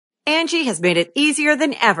Angie has made it easier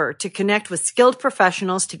than ever to connect with skilled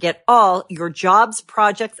professionals to get all your jobs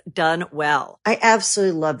projects done well. I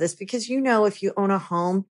absolutely love this because, if you own a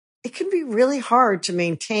home, it can be really hard to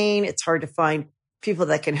maintain. It's hard to find people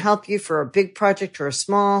that can help you for a big project or a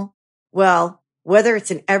small. Well, whether it's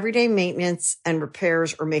in everyday maintenance and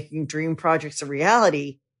repairs or making dream projects a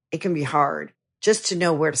reality, it can be hard just to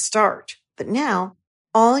know where to start. But now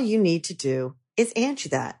all you need to do is Angie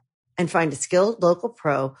that and find a skilled local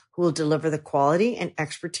pro who will deliver the quality and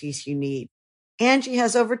expertise you need. Angie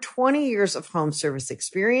has over 20 years of home service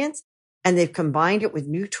experience, and they've combined it with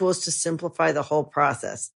new tools to simplify the whole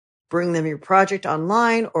process. Bring them your project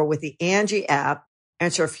online or with the Angie app,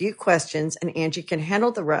 answer a few questions, and Angie can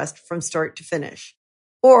handle the rest from start to finish.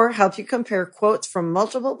 Or help you compare quotes from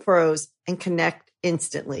multiple pros and connect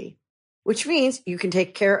instantly, which means you can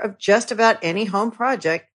take care of just about any home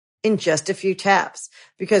project in just a few taps.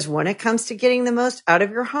 Because when it comes to getting the most out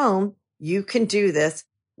of your home, you can do this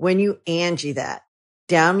when you Angie that.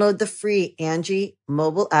 Download the free Angie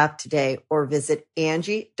mobile app today or visit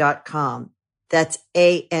Angie.com. That's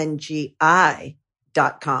ANGI.com.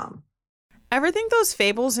 Ever think those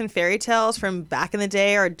fables and fairy tales from back in the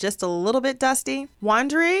day are just a little bit dusty?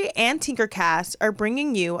 Wondery and Tinkercast are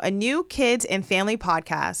bringing you a new kids and family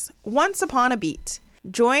podcast, Once Upon a Beat.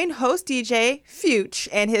 Join host DJ Fuchs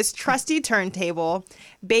and his trusty turntable,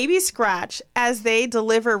 Baby Scratch, as they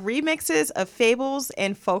deliver remixes of fables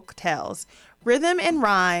and folk tales, rhythm and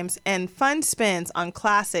rhymes, and fun spins on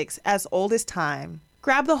classics as old as time.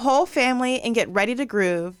 Grab the whole family and get ready to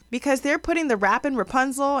groove, because they're putting the rappin'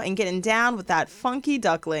 Rapunzel and getting down with that funky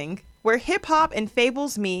duckling. Where hip-hop and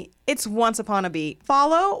fables meet, it's Once Upon a Beat.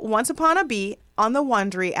 Follow Once Upon a Beat on the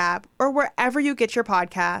Wondery app or wherever you get your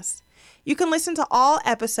podcasts. You can listen to all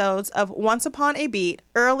episodes of Once Upon a Beat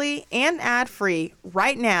early and ad-free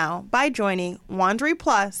right now by joining Wondery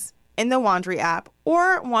Plus in the Wondery app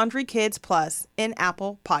or Wondery Kids Plus in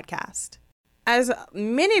Apple Podcast. As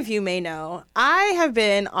many of you may know, I have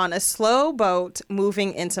been on a slow boat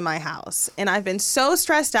moving into my house, and I've been so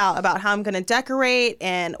stressed out about how I'm going to decorate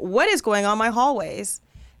and what is going on my hallways.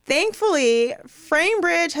 Thankfully,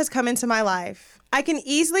 FrameBridge has come into my life. I can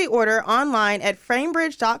easily order online at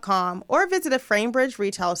framebridge.com or visit a FrameBridge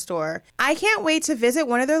retail store. I can't wait to visit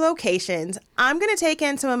one of their locations. I'm going to take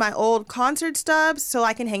in some of my old concert stubs so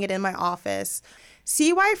I can hang it in my office.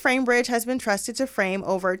 See why FrameBridge has been trusted to frame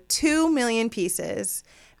over 2 million pieces.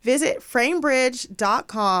 Visit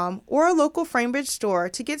framebridge.com or a local FrameBridge store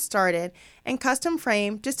to get started and custom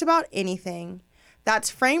frame just about anything.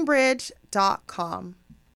 That's framebridge.com.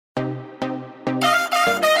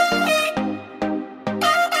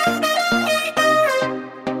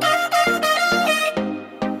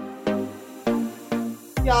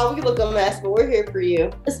 Y'all, we look a mess, but we're here for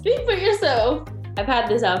you. Speak for yourself. I've had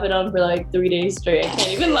this outfit on for like 3 days straight. I can't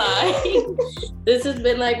even lie. This has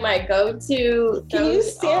been like my go-to. Can you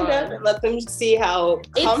stand up and let them see how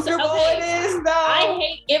comfortable it is, though? I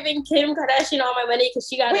hate giving Kim Kardashian all my money because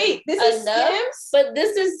she got this is Skims? But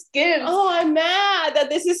this is Skims. Oh, I'm mad that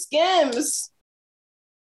this is Skims.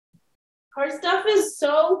 Her stuff is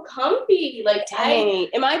so comfy. Like, dang.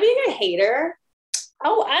 Am I being a hater?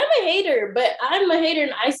 Oh, I'm a hater, but I'm a hater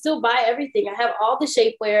and I still buy everything. I have all the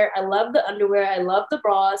shapewear. I love the underwear. I love the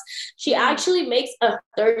bras. She actually makes a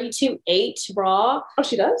 32H bra. Oh,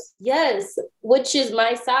 she does? Yes, which is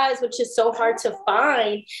my size, which is so hard to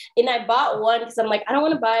find. And I bought one because I'm like, I don't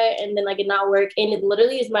want to buy it and then like it not work. And it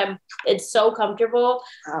literally is it's so comfortable.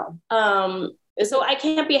 Wow. So I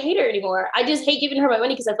can't be a hater anymore. I just hate giving her my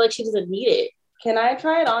money because I feel like she doesn't need it. Can I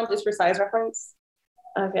try it on just for size reference?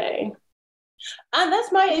 Okay.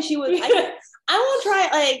 That's my issue with I won't try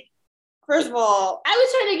it. Like, first of all, I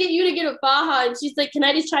was trying to get you to get a faja, and she's like, "Can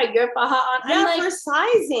I just try your faja on?" Yeah, I'm like, for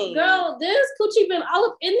sizing. Girl, this coochie been all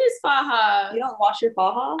up in this faja. You don't wash your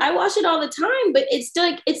faja? I wash it all the time, but it's still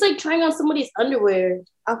like it's like trying on somebody's underwear.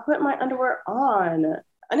 I'll put my underwear on.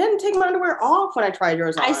 I didn't take my underwear off when I tried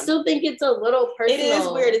yours on. I still think it's a little personal. It is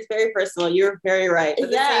weird. It's very personal. You're very right. But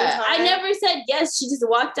at the same time, I never said yes. She just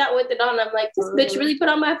walked out with it on. I'm like, this bitch really put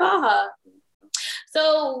on my faja.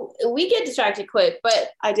 So we get distracted quick,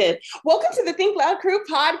 but I did. Welcome to the Think Loud Crew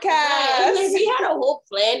podcast. Right. We had a whole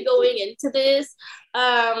plan going into this.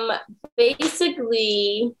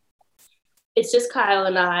 Basically, it's just Kyle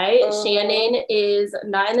and I. Shannon is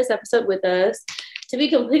not in this episode with us. To be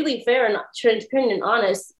completely fair and transparent and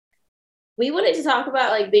honest, we wanted to talk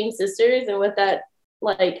about like being sisters and what that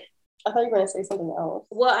like. I thought you were going to say something else.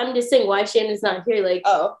 Well, I'm just saying why Shannon's not here. Like,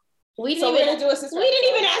 we didn't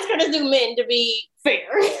even ask her to zoom in, to be fair.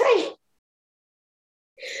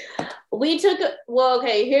 Here's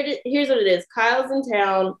what it is. Kyle's in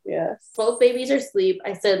town. Yes. Both babies are asleep.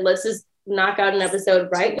 I said, let's just knock out an episode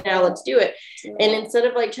right now. Let's do it. Yeah. And instead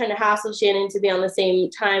of like trying to hassle Shannon to be on the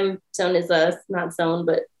same time zone as us, not zone,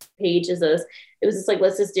 but page as us, it was just like,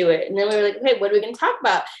 let's just do it. And then we were like, okay, what are we going to talk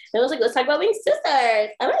about? And it was like, let's talk about being sisters.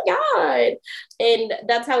 Oh my God. And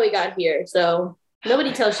that's how we got here. So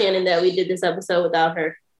nobody tell Shannon that we did this episode without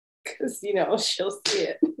her. Because, she'll see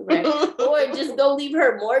it. Right. Or just go leave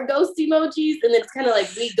her more ghost emojis. And it's kind of like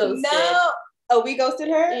we ghosted. No. Oh, we ghosted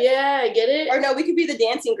her? Yeah, get it? Or no, we could be the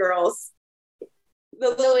dancing girls.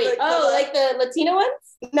 Like the Latino ones?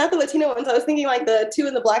 Not the Latino ones. I was thinking like the two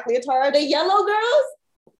in the black leotard. The yellow girls?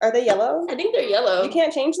 Are they yellow? I think they're yellow. You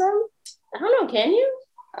can't change them? I don't know. Can you?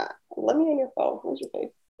 Let me in your phone. Where's your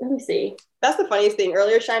face? Let me see. That's the funniest thing.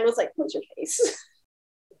 Earlier, Shine was like, where's your face?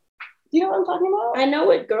 Do you know what I'm talking about? I know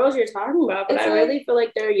what girls you're talking about, but I really feel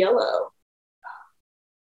like they're yellow.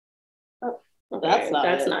 Oh, okay,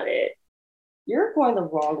 that's not it. You're going the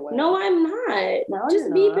wrong way. No, I'm not. No,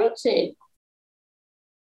 just be patient.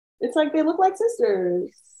 It's like they look like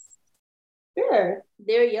sisters. There.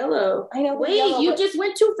 They're yellow. I know. Wait, yellow, you just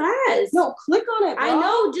went too fast. No, click on it, bro. I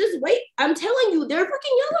know. Just wait. I'm telling you, they're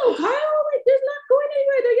fucking yellow, Kyle. Like, they're not going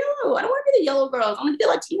anywhere. They're yellow. I don't want to be the yellow girls. I want to be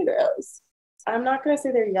the Latina girls. I'm not going to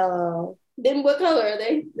say they're yellow. Then what color are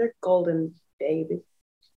they? They're golden, baby.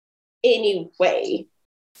 Anyway.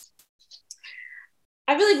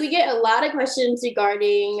 I feel like we get a lot of questions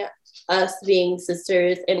regarding us being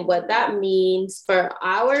sisters and what that means for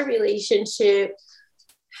our relationship,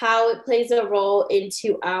 how it plays a role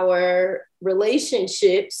into our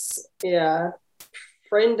relationships. Yeah.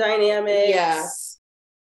 Friend dynamics. Yeah.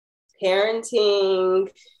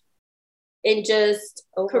 Parenting. And just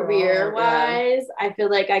career-wise, yeah. I feel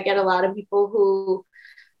like I get a lot of people who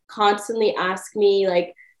constantly ask me,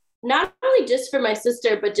 like, not only just for my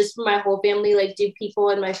sister, but just for my whole family, like, do people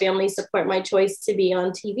in my family support my choice to be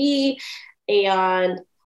on TV? And,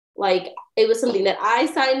 like, it was something that I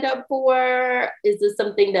signed up for. Is this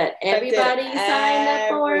something that everybody signed up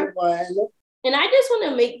for? And I just want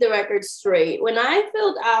to make the record straight. When I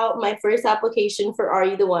filled out my first application for Are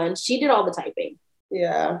You the One, she did all the typing.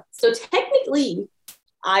 Yeah. So technically,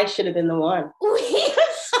 I should have been the one. Technically,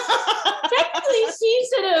 she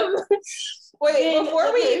should have. Wait,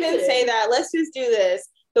 before we even say that, let's just do this.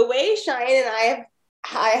 The way Cheyenne and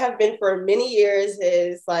I have been for many years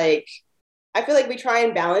is like, I feel like we try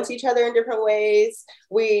and balance each other in different ways.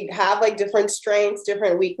 We have like different strengths,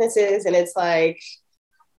 different weaknesses, and it's like,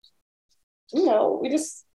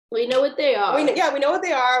 we know what they are. We know what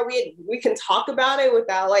they are. We can talk about it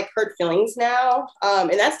without like hurt feelings now.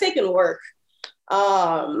 And that's taken work.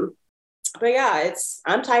 But yeah,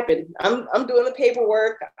 I'm typing. I'm doing the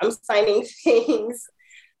paperwork. I'm signing things.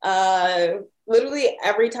 Literally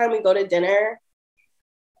every time we go to dinner,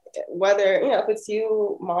 whether, if it's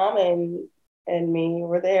you, mom, and me,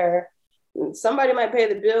 we're there. Somebody might pay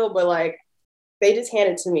the bill, but like, they just hand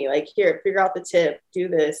it to me, like, here, figure out the tip, do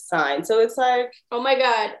this, sign. So it's like, oh my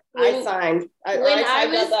God. I signed. I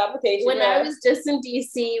signed the application. When I was just in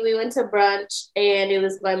DC, we went to brunch, and it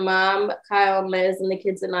was my mom, Kyle, Mez, and the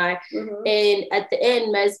kids and I. Mm-hmm. And at the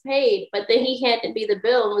end, Mez paid, but then he handed me the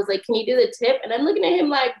bill and was like, can you do the tip? And I'm looking at him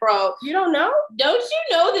like, bro, you don't know? Don't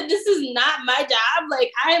you know that this is not my job?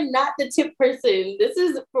 Like, I am not the tip person. This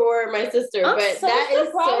is for my sister. I'm but so that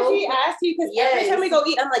is so. He asked you, because every time we go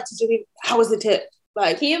eat, I'm like, how was the tip?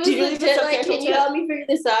 Like, he was legit like, can you help me figure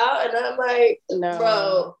this out? And I'm like, no,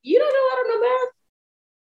 bro, you don't know how to know math.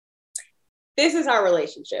 This is our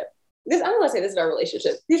relationship. I don't want to say this is our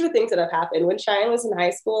relationship. These are things that have happened. When Cheyenne was in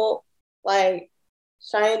high school, like,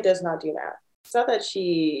 Cheyenne does not do math. It's not that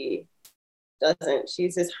she doesn't.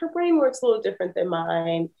 She's just, her brain works a little different than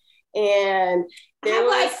mine. And there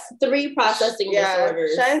was like 3 processing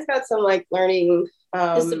disorders. Cheyenne's got some like learning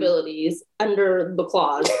disabilities under the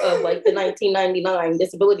clause of like the 1999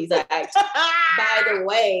 Disabilities Act. By the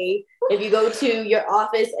way, if you go to your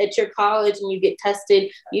office at your college and you get tested,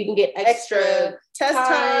 you can get extra test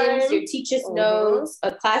times, your teacher's notes,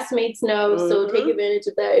 a classmate's notes. So take advantage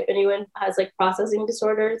of that if anyone has like processing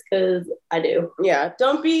disorders, because I do. Yeah,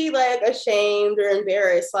 don't be like ashamed or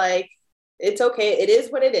embarrassed. Like, it's okay. It is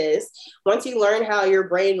what it is. Once you learn how your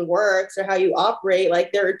brain works or how you operate,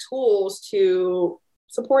 like, there are tools to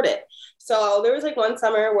support it. So there was like one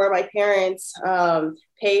summer where my parents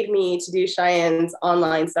paid me to do Cheyenne's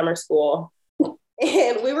online summer school.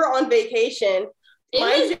 And we were on vacation.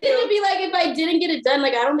 It would be like if I didn't get it done,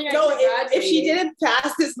 like, I don't think I could graduate. If she didn't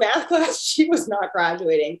pass this math class, she was not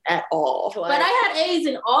graduating at all. Like, but I had A's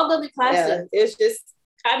in all the other classes. Yeah, it's just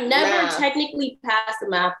I've never technically passed a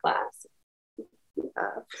math class.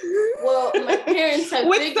 Well, my parents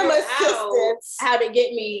have figured out how to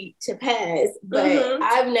get me to pass, but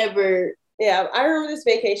I've never. Yeah, I remember this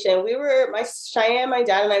vacation. Cheyenne, my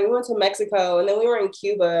dad, and I, we went to Mexico, and then we were in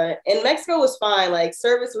Cuba. And Mexico was fine. Like,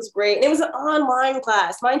 service was great. And it was an online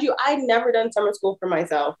class. Mind you, I'd never done summer school for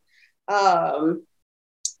myself.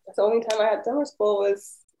 That's the only time I had summer school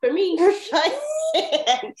was for me.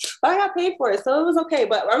 Cheyenne. But I got paid for it, so it was okay.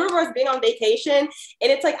 But I remember us being on vacation, and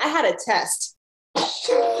it's like I had a test. I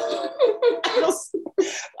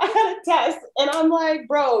had a test, and I'm like,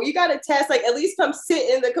 bro, you got a test, like at least come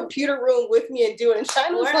sit in the computer room with me and do it. And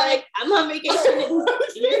China was like, I'm on vacation and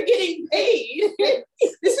you're getting paid.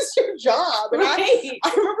 This is your job. And I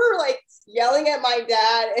remember like yelling at my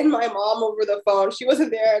dad and my mom over the phone. She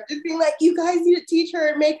wasn't there, just being like, you guys need to teach her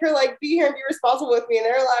and make her like be here and be responsible with me. And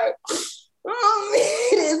they're like,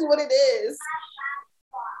 it is what it is.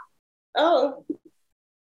 Oh,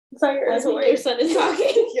 I think your son is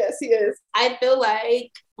talking. Yes, he is. I feel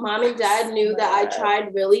like mom and dad knew that I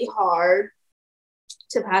tried really hard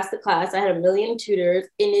to pass the class. I had a million tutors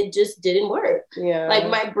and it just didn't work. Yeah. Like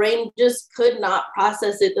my brain just could not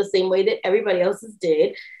process it the same way that everybody else's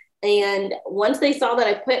did. And once they saw that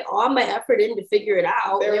I put all my effort in to figure it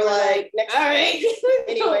out, they were like, all right,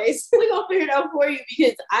 anyways, we're going to figure it out for you,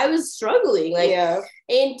 because I was struggling. Like,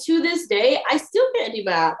 and to this day, I still can't do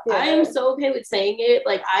math. Yeah. I am so okay with saying it.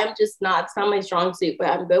 Like, it's not my strong suit,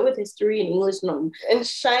 but I'm good with history and English. And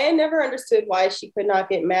Cheyenne never understood why she could not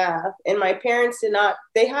get math. And my parents did not,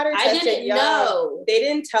 they had her tested I didn't know. They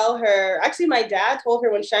didn't tell her. Actually, my dad told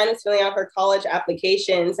her when Cheyenne was filling out her college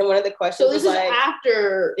applications. And one of the questions was like,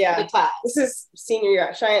 after the class. This is senior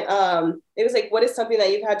year. Cheyenne, it was like, what is something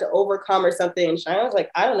that you've had to overcome or something? And Cheyenne was like,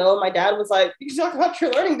 I don't know. My dad was like, you can talk about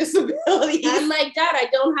your learning disabilities. I'm like, Dad, I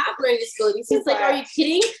don't have learning disabilities. He's like, are you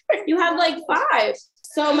kidding? You have like 5.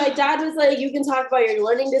 So my dad was like, you can talk about your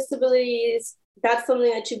learning disabilities. That's something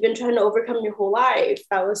that you've been trying to overcome your whole life.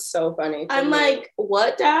 That was so funny. I'm like,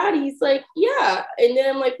 what, Dad? He's like, yeah. And then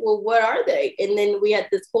I'm like, well, what are they? And then we had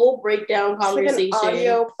this whole breakdown conversation. Like an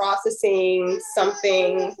audio processing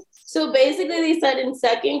something. So basically they said in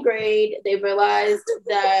 2nd grade, they realized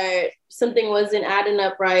that something wasn't adding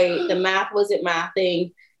up right. The math wasn't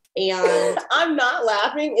mathing. And I'm not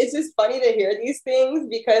laughing. It's just funny to hear these things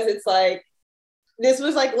because it's like, this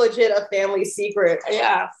was like legit a family secret.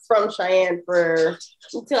 Yeah. From Cheyenne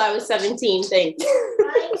until I was 17, thanks.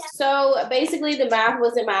 So basically the math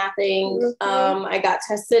wasn't mathing. I got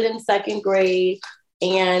tested in 2nd grade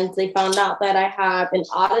and they found out that I have an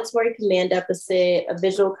auditory command deficit, a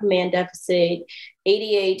visual command deficit,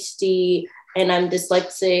 ADHD, and I'm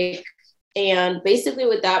dyslexic. And basically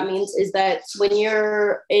what that means is that when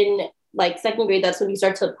you're in like 2nd grade, that's when you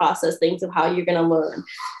start to process things of how you're going to learn.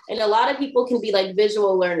 And a lot of people can be like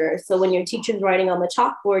visual learners. So when your teacher's writing on the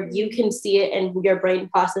chalkboard, you can see it and your brain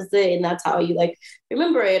processes it. And that's how you like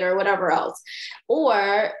remember it or whatever else.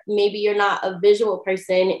 Or maybe you're not a visual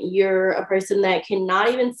person. You're a person that cannot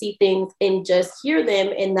even see things and just hear them.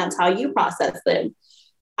 And that's how you process them.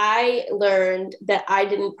 I learned that I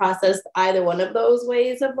didn't process either one of those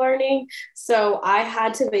ways of learning. So I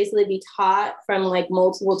had to basically be taught from like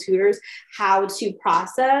multiple tutors how to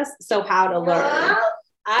process, so how to learn.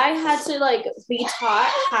 I had to like be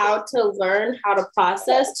taught how to learn, how to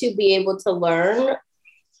process to be able to learn.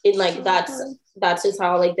 And like that's just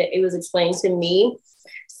how like it was explained to me.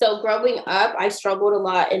 So growing up, I struggled a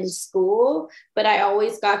lot in school, but I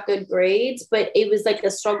always got good grades. But it was like a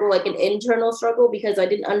struggle, like an internal struggle, because I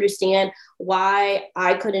didn't understand why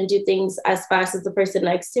I couldn't do things as fast as the person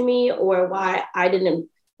next to me, or why I didn't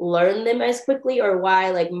learn them as quickly, or why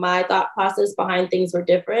like my thought process behind things were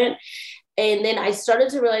different. And then I started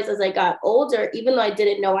to realize as I got older, even though I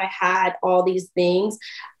didn't know I had all these things,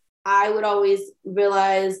 I would always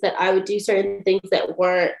realize that I would do certain things that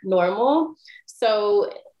weren't normal.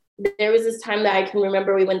 So there was this time that I can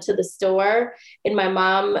remember we went to the store and my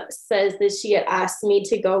mom says that she had asked me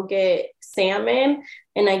to go get salmon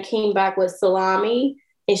and I came back with salami.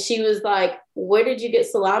 And she was like, where did you get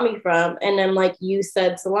salami from? And I'm like, you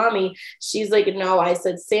said salami. She's like, no, I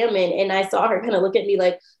said salmon. And I saw her kind of look at me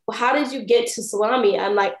like, well, how did you get to salami?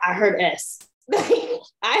 I'm like, I heard S. I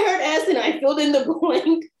heard S and I filled in the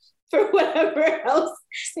blank for whatever else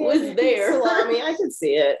was there. Salami, I could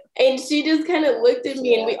see it. And she just kind of looked at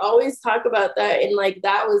me and we always talk about that. And like,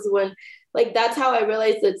 that was when, like, that's how I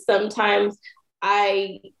realized that sometimes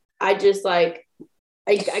I just like,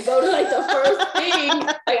 I go to like the first thing,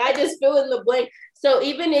 like I just fill in the blank. So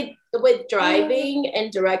even with driving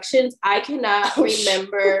and directions, I cannot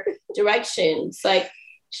remember directions. Like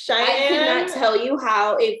Cheyenne. I cannot tell you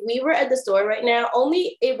how, if we were at the store right now,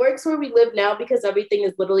 only it works where we live now because everything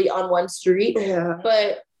is literally on one street. Yeah.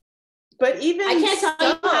 But even I can't tell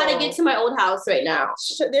you how to get to my old house right now.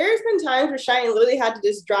 There's been times where Cheyenne literally had to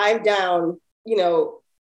just drive down 2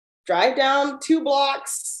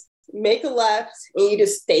 blocks, make a left, and you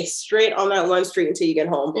just stay straight on that one street until you get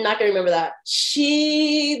home. I'm not gonna remember that.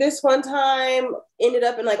 She, this one time, ended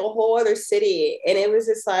up in like a whole other city, and it was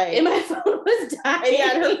just like, and my phone was dying.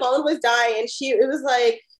 Yeah, her phone was dying, and it was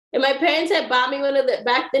like, and my parents had bought me one of the,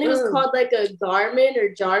 back then it was called like a Garmin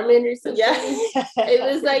or Jarman or something. Yeah. It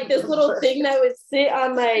was like this little thing that would sit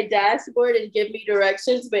on my dashboard and give me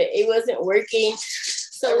directions, but it wasn't working.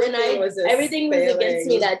 So everything was against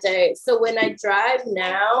me that day. So when I drive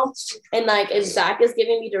now, and like if Zach is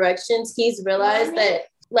giving me directions, he's realized that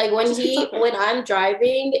like when I'm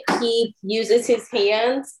driving, he uses his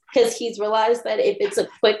hands because he's realized that if it's a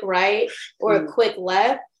quick right or a quick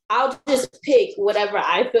left, I'll just pick whatever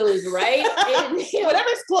I feel is right. And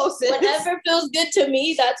whatever's closest. Whatever feels good to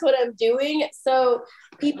me, that's what I'm doing. So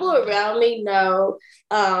people around me know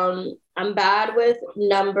I'm bad with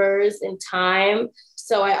numbers and time.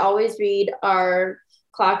 So I always read our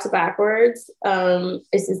clocks backwards.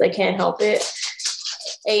 It's just I can't help it.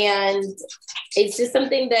 And it's just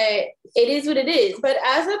something that it is what it is. But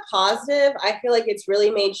as a positive, I feel like it's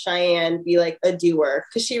really made Cheyenne be like a doer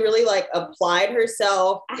because she really like applied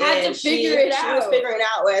herself. I had to figure it out. She was figuring it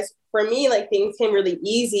out. Whereas for me, like things came really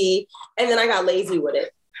easy, and then I got lazy with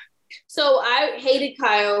it. So I hated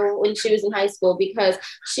Kyle when she was in high school because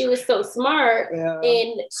she was so smart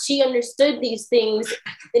and she understood these things.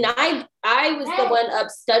 And I was the one up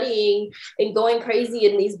studying and going crazy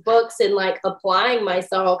in these books and like applying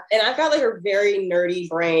myself. And I've got like a very nerdy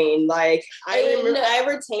brain. Like I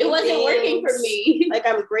retained it wasn't working for me. Like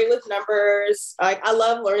I'm great with numbers. Like I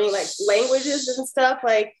love learning like languages and stuff.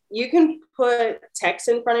 Like you can put text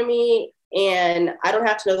in front of me and I don't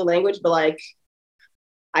have to know the language, but like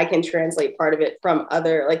I can translate part of it from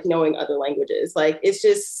knowing other languages. Like, it's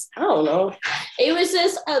just, I don't know. It was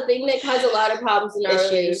just a thing that caused a lot of problems in our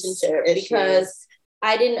relationship because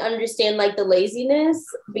I didn't understand like the laziness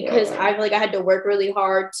because I feel like I had to work really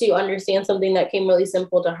hard to understand something that came really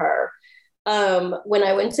simple to her. When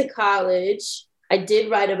I went to college, I did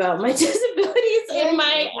write about my disabilities in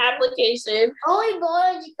my application. Only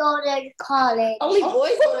boys go to college. Only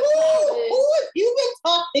boys go to college. Who have you been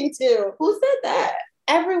talking to? Who said that?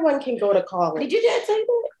 Everyone can go to college. Did your dad say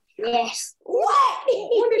that? Yes. What?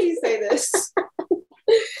 When did he say this?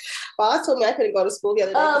 Boss told me I couldn't go to school the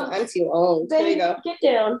other day because I'm too old. There you go. Get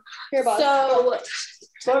down. Here, Boss. So,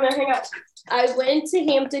 go there, hang out. I went to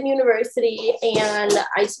Hampton University and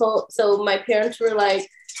so my parents were like,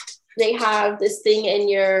 they have this thing in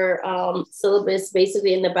your syllabus,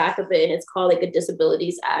 basically in the back of it, and it's called like a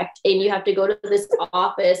Disabilities Act. And you have to go to this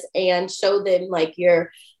office and show them like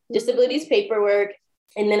your disabilities paperwork.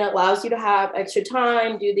 And then it allows you to have extra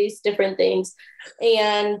time, do these different things.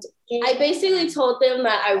 And I basically told them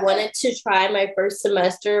that I wanted to try my first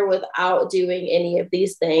semester without doing any of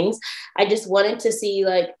these things. I just wanted to see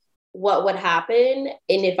like what would happen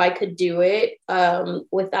and if I could do it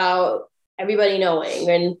without everybody knowing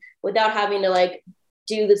and without having to like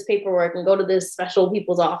do this paperwork and go to this special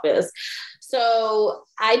people's office. So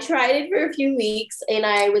I tried it for a few weeks and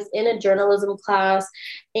I was in a journalism class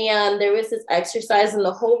and there was this exercise and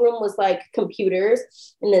the whole room was like computers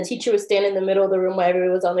and the teacher was standing in the middle of the room while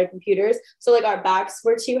everyone was on their computers. So like our backs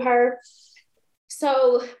were to her.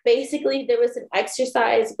 So basically there was an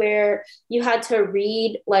exercise where you had to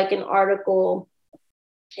read like an article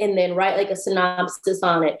and then write like a synopsis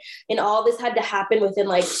on it. And all this had to happen within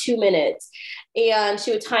like 2 minutes and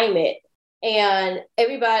she would time it. And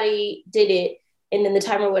everybody did it. And then the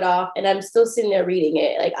timer went off and I'm still sitting there reading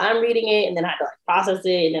it. Like I'm reading it and then I had to like process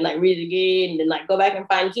it and then like read it again and then like go back and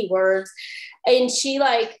find keywords. And she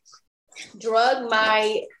like drug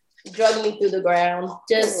me through the ground,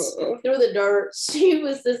 just through the dirt. She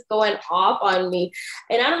was just going off on me.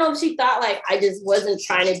 And I don't know if she thought like I just wasn't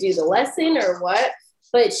trying to do the lesson or what,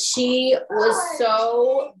 but she was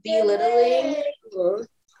so belittling.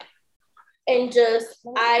 And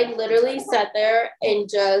I literally sat there and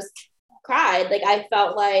just cried. Like I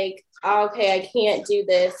felt like, okay, I can't do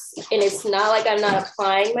this. And it's not like I'm not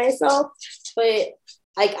applying myself, but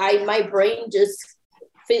like my brain just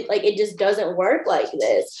it just doesn't work like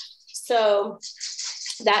this. So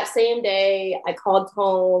that same day I called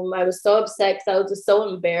home. I was so upset because I was just so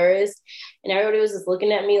embarrassed. And everybody was just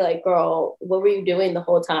looking at me like, girl, what were you doing the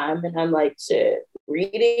whole time? And I'm like, shit,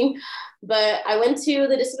 reading. But I went to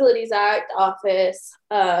the Disabilities Act office.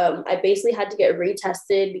 I basically had to get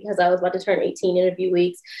retested because I was about to turn 18 in a few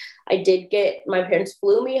weeks. My parents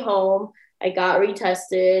flew me home. I got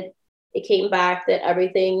retested. It came back that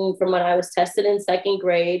everything from when I was tested in second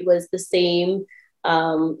grade was the same.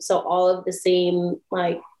 So all of the same,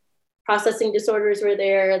 like, processing disorders were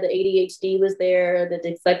there. The ADHD was there. The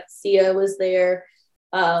dyslexia was there.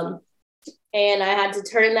 And I had to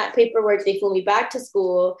turn that paperwork. They flew me back to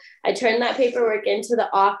school. I turned that paperwork into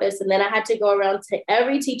the office, and then I had to go around to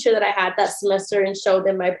every teacher that I had that semester and show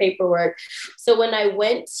them my paperwork. So when I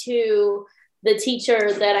went to the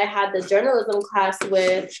teacher that I had the journalism class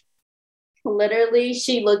with, literally,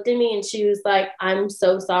 she looked at me and she was like, I'm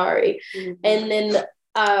so sorry. Mm-hmm. And then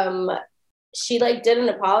she like did an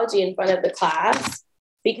apology in front of the class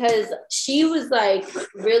because she was like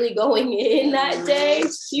really going in that day.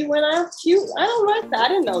 She went out cute. I don't like that. I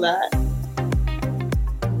didn't know that.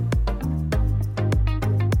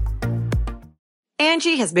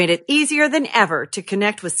 Angie has made it easier than ever to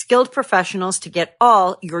connect with skilled professionals to get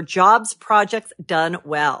all your jobs projects done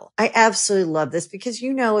well. I absolutely love this because,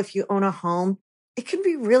 you know, if you own a home, it can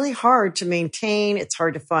be really hard to maintain. It's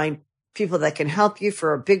hard to find people that can help you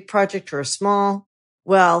for a big project or a small.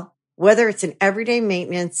 Well, whether it's in everyday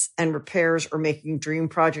maintenance and repairs or making dream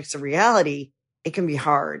projects a reality, it can be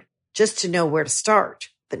hard just to know where to start.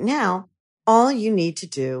 But now, all you need to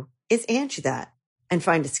do is Angie that and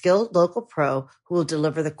find a skilled local pro who will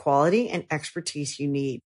deliver the quality and expertise you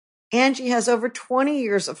need. Angie has over 20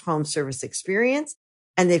 years of home service experience,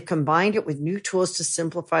 and they've combined it with new tools to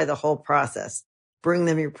simplify the whole process. Bring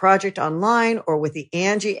them your project online or with the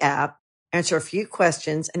Angie app. Answer a few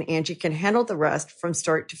questions, and Angie can handle the rest from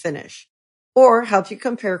start to finish. Or help you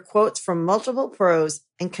compare quotes from multiple pros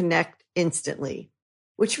and connect instantly.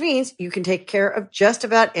 Which means you can take care of just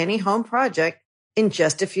about any home project in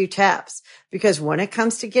just a few taps. Because when it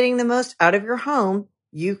comes to getting the most out of your home,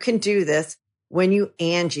 you can do this when you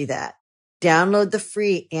Angie that. Download the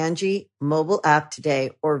free Angie mobile app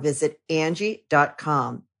today or visit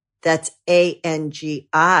Angie.com. That's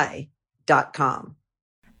ANGI.com.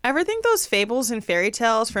 Ever think those fables and fairy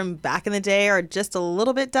tales from back in the day are just a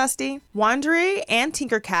little bit dusty? Wondery and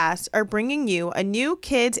Tinkercast are bringing you a new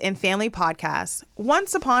kids and family podcast,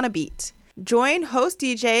 Once Upon a Beat. Join host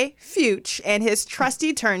DJ Fuchs and his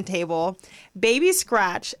trusty turntable, Baby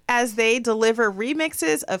Scratch, as they deliver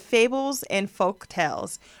remixes of fables and folk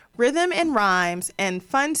tales, rhythm and rhymes, and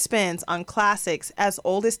fun spins on classics as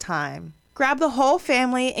old as time. Grab the whole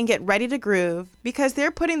family and get ready to groove because they're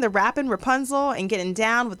putting the rappin' Rapunzel and getting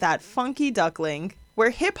down with that funky duckling. Where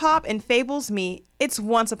hip-hop and fables meet, it's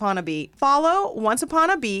Once Upon a Beat. Follow Once Upon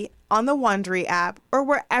a Beat on the Wondery app or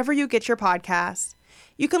wherever you get your podcasts.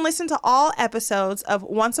 You can listen to all episodes of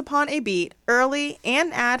Once Upon a Beat early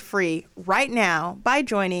and ad-free right now by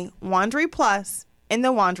joining Wondery Plus in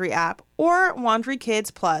the Wondery app or Wondery Kids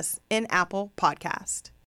Plus in Apple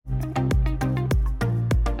Podcast.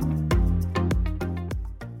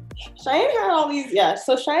 Cheyenne had all these,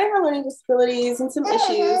 so Cheyenne had learning disabilities and some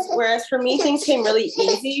issues, whereas for me, things came really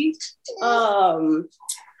easy.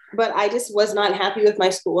 But I just was not happy with my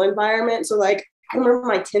school environment. So, like, I remember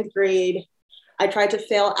my 10th grade, I tried to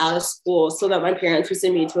fail out of school so that my parents would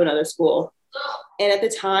send me to another school. And at the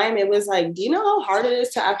time, it was like, do you know how hard it is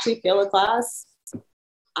to actually fail a class?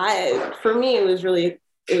 For me, it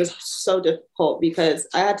was so difficult because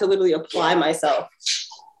I had to literally apply myself.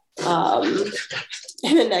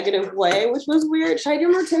 In a negative way, which was weird. Should I do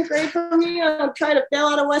more 10th grade for me? I'm trying to fail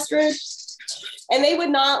out of Westridge. And they would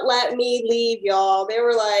not let me leave, y'all. They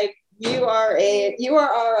were like, you are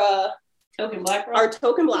our token black girl. Our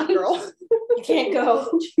token black girl. You can't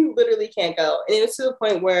go. You literally can't go. And it was to the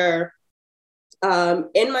point where in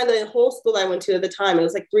the whole school I went to at the time, it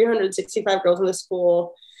was like 365 girls in the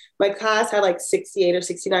school. My class had like 68 or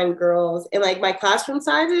 69 girls. And like my classroom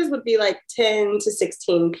sizes would be like 10 to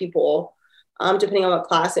 16 people. Depending on what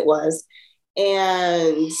class it was.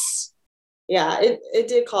 And yeah, it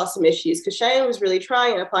did cause some issues because Cheyenne was really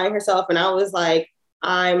trying and applying herself. And I was like,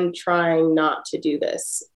 I'm trying not to do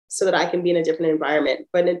this so that I can be in a different environment.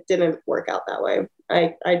 But it didn't work out that way.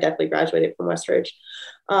 I definitely graduated from Westridge.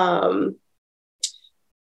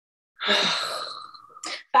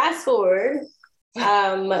 Fast forward,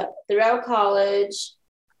 throughout college,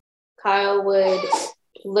 Kyle would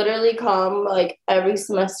literally come like every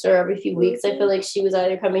semester, every few weeks. I feel like she was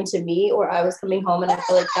either coming to me or I was coming home. And I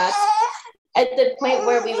feel like that's at the point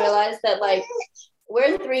where we realized that like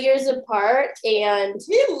we're 3 years apart and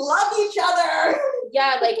we love each other.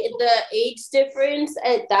 yeah, like the age difference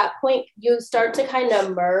at that point, you start to kind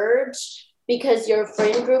of merge because your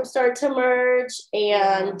friend group start to merge,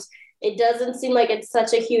 and it doesn't seem like it's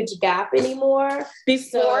such a huge gap anymore.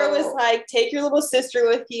 Before it was like, take your little sister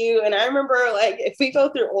with you. And I remember, like, if we go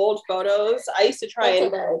through old photos, I used to try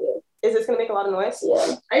and... Is this going to make a lot of noise?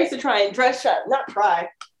 Yeah. I used to try and dress up. Not try.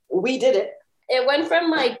 We did it. It went from,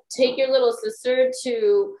 like, take your little sister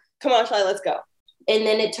to... Come on, Shy, let's go. And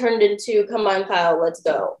then it turned into, come on, Kyle, let's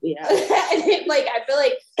go. Yeah. And like, I feel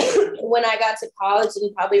like when I got to college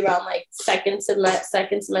and probably around like second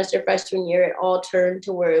semester, freshman year, it all turned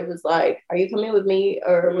to where it was like, are you coming with me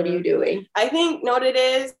or what are you doing? I think, know what it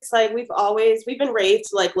is? It's like, we've been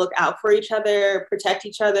raised to like look out for each other, protect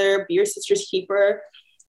each other, be your sister's keeper.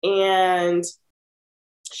 And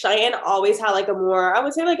Cheyenne always had like a more, I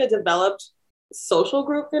would say like a developed social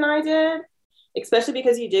group than I did. Especially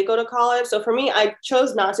because you did go to college. So for me, I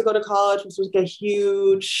chose not to go to college, which was like a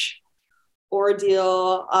huge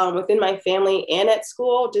ordeal within my family and at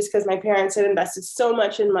school, just because my parents had invested so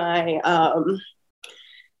much in my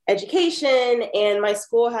education, and my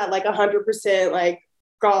school had like 100% like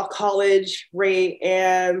college rate.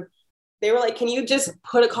 And they were like, can you just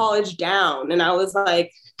put a college down? And I was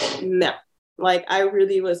like, no. Like, I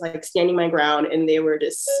really was like standing my ground, and they were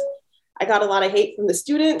just... I got a lot of hate from the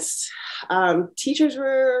students. Teachers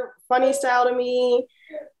were funny style to me.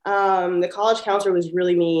 The college counselor was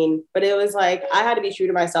really mean, but it was like, I had to be true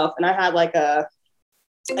to myself. And I had like I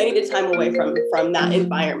needed time away from that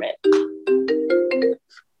environment.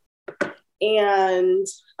 And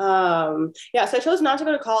so I chose not to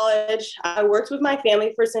go to college. I worked with my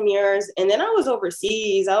family for some years, and then I was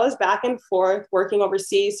overseas. I was back and forth working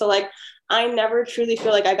overseas. So like, I never truly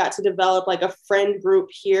feel like I got to develop like a friend group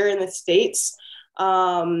here in the States.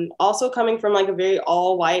 Also coming from like a very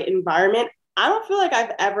all white environment, I don't feel like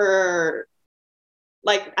I've ever,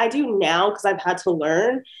 like I do now because I've had to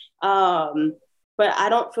learn. But I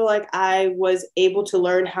don't feel like I was able to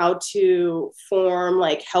learn how to form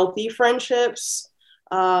like healthy friendships,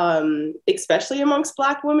 especially amongst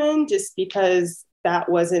Black women, just because that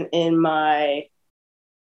wasn't in my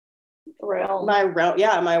my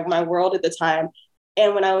world at the time.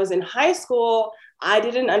 And when I was in high school, I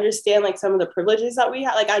didn't understand like some of the privileges that we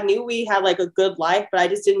had. Like, I knew we had like a good life, but I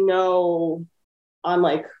just didn't know on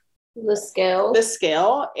like the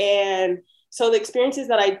scale. And so the experiences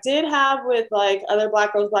that I did have with like other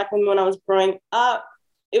Black girls, Black women when I was growing up,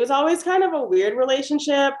 it was always kind of a weird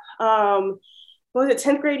relationship. What was it,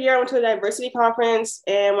 10th grade year, I went to a diversity conference.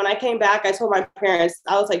 And when I came back, I told my parents,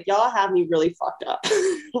 I was like, y'all have me really fucked up.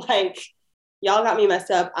 Like, y'all got me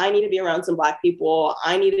messed up. I need to be around some Black people.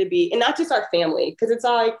 I need to be, and not just our family, because it's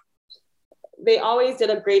like, they always did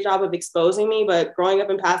a great job of exposing me, but growing up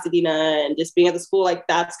in Pasadena and just being at the school, like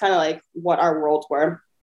that's kind of like what our worlds were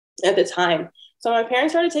at the time. So my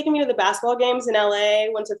parents started taking me to the basketball games in LA,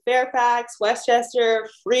 went to Fairfax, Westchester,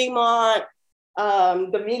 Fremont,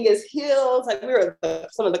 Dominguez Hills, like we were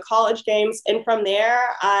at some of the college games. And from there,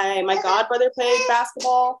 my godbrother played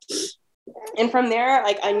basketball. And from there,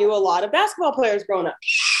 like I knew a lot of basketball players growing up.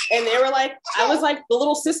 And they were like, I was like the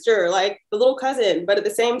little sister, like the little cousin. But at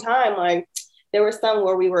the same time, like there were some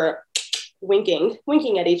where we were winking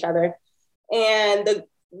at each other. And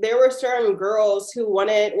there were certain girls who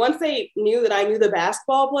wanted, once they knew that I knew the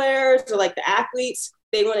basketball players or like the athletes,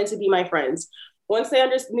 they wanted to be my friends. Once they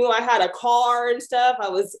knew I had a car and stuff, I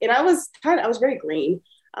was very green.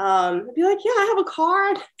 I'd be like, yeah, I have a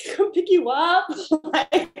car, come pick you up. Like,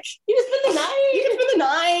 you can spend the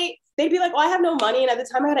night. They'd be like, oh, I have no money. And at the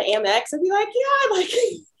time I had an Amex. I'd be like, yeah, like,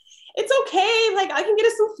 it's okay. Like, I can get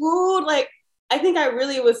us some food. Like, I think I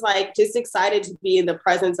really was like just excited to be in the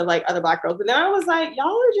presence of like other Black girls. But then I was like, y'all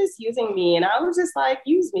are just using me. And I was just like,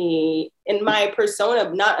 use me in my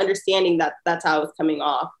persona, not understanding that that's how I was coming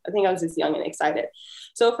off. I think I was just young and excited.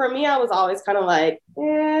 So for me, I was always kind of like,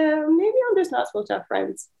 maybe I'm just not supposed to have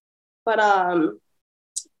friends. But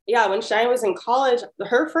yeah, when Cheyenne was in college,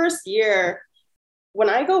 her first year, when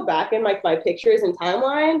I go back in like my pictures and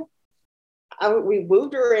timeline, we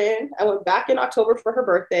moved her in. I went back in October for her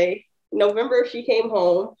birthday. November, she came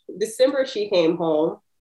home. December, she came home.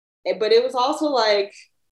 But it was also like,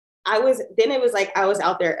 I was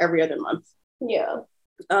out there every other month. Yeah.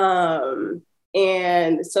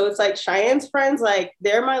 And so it's like Cheyenne's friends, like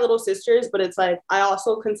they're my little sisters, but it's like, I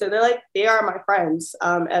also consider like they are my friends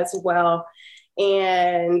as well.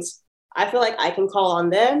 And I feel like I can call on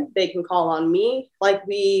them. They can call on me. Like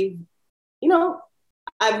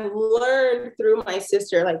I've learned through my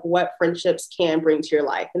sister, like what friendships can bring to your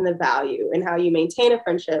life and the value and how you maintain a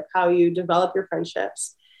friendship, how you develop your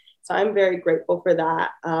friendships. So I'm very grateful for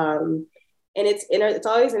that. And it's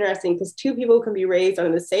always interesting because two people can be raised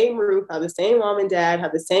under the same roof, have the same mom and dad,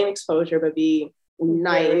 have the same exposure, but be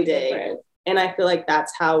night and day. Different. And I feel like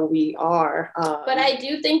that's how we are. But I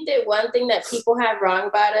do think that one thing that people have wrong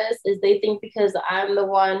about us is they think because I'm the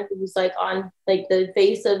one who's like on like the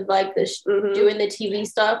face of like the doing the TV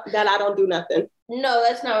stuff that I don't do nothing. No,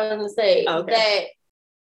 that's not what I was gonna say. Okay. That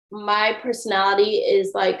my personality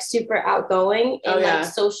is like super outgoing in like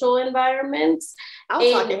social environments. I'll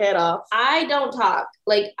talk your head off. I don't talk.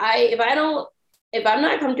 Like if I'm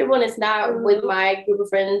not comfortable and it's not with my group of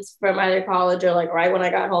friends from either college or like right when I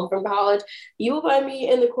got home from college, you will find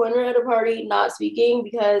me in the corner at a party not speaking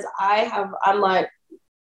because I'm like,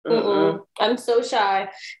 I'm so shy.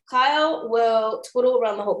 Kyle will twiddle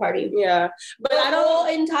around the whole party. Yeah. But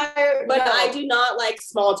I do not like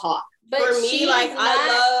small talk. But for me, like I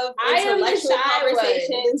love intellectual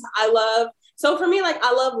conversations. So for me, like,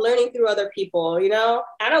 I love learning through other people, you know?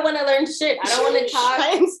 I don't want to learn shit. I don't want to talk.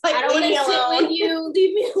 Like, I don't want to sit with you.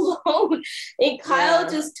 Leave me alone. And Kyle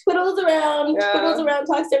just twiddles around,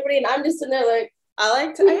 talks to everybody. And I'm just sitting there like, I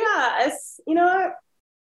like to, it's, you know what?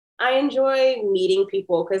 I enjoy meeting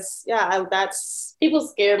people because, that's... People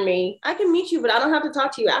scare me. I can meet you, but I don't have to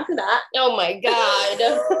talk to you after that. Oh, my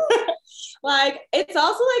God. Like, it's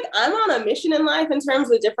also like I'm on a mission in life in terms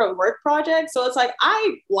of different work projects. So it's like,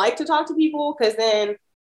 I like to talk to people because then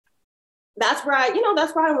that's where I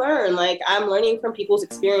learn. Like, I'm learning from people's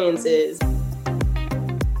experiences.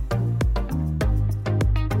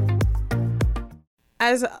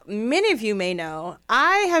 As many of you may know,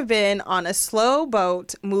 I have been on a slow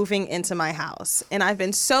boat moving into my house, and I've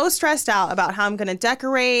been so stressed out about how I'm going to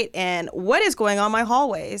decorate and what is going on my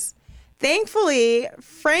hallways. Thankfully,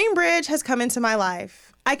 FrameBridge has come into my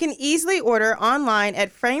life. I can easily order online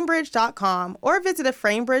at framebridge.com or visit a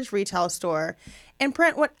FrameBridge retail store and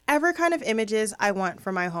print whatever kind of images I want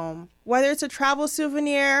for my home. Whether it's a travel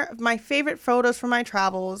souvenir of my favorite photos from my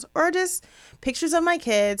travels or just pictures of my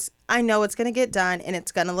kids, I know it's going to get done and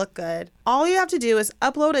it's going to look good. All you have to do is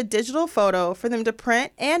upload a digital photo for them to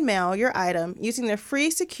print and mail your item using their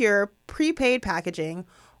free, secure, prepaid packaging,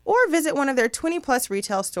 or visit one of their 20-plus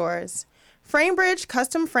retail stores. FrameBridge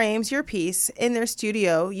custom frames your piece in their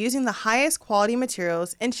studio using the highest quality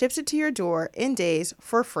materials and ships it to your door in days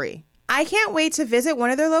for free. I can't wait to visit one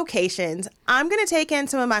of their locations. I'm going to take in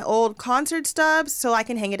some of my old concert stubs so I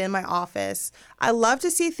can hang it in my office. I love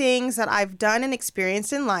to see things that I've done and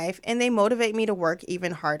experienced in life, and they motivate me to work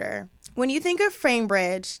even harder. When you think of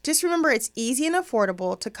FrameBridge, just remember it's easy and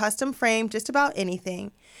affordable to custom frame just about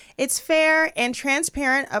anything. It's fair and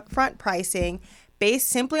transparent upfront pricing based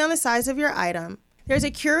simply on the size of your item. There's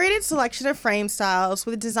a curated selection of frame styles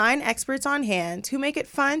with design experts on hand who make it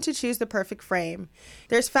fun to choose the perfect frame.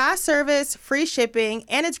 There's fast service, free shipping,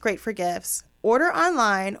 and it's great for gifts. Order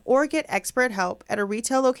online or get expert help at a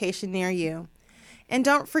retail location near you. And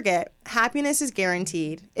don't forget, happiness is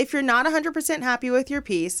guaranteed. If you're not 100% happy with your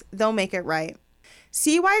piece, they'll make it right.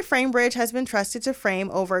 See why FrameBridge has been trusted to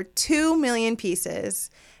frame over 2 million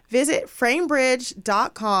pieces. Visit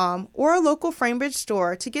framebridge.com or a local FrameBridge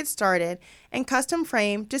store to get started and custom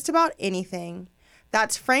frame just about anything.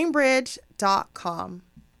 That's framebridge.com.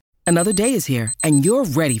 Another day is here, and you're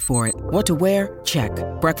ready for it. What to wear? Check.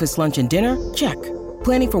 Breakfast, lunch, and dinner? Check.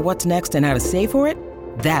 Planning for what's next and how to save for it?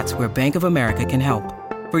 That's where Bank of America can help.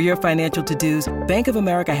 For your financial to-dos, Bank of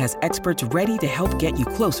America has experts ready to help get you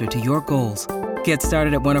closer to your goals. Get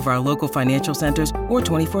started at one of our local financial centers or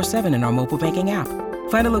 24/7 in our mobile banking app.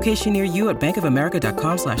 Find a location near you at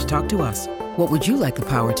bankofamerica.com/talktous. What would you like the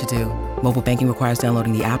power to do? Mobile banking requires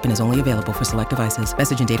downloading the app and is only available for select devices.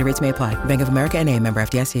 Message and data rates may apply. Bank of America N.A., member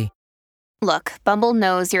FDIC. Look, Bumble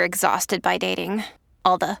knows you're exhausted by dating.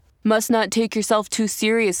 All the, must not take yourself too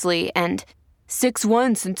seriously, and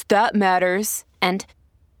 6'1" since that matters. And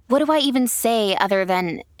what do I even say other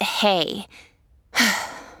than, hey?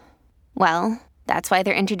 Well, that's why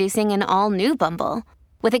they're introducing an all-new Bumble.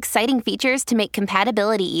 With exciting features to make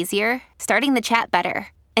compatibility easier, starting the chat better,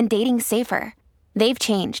 and dating safer. They've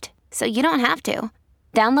changed, so you don't have to.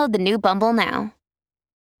 Download the new Bumble now.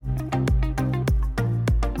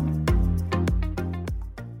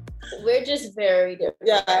 We're just very different.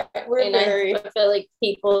 Yeah, I feel like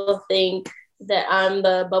people think that I'm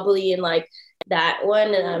the bubbly and like that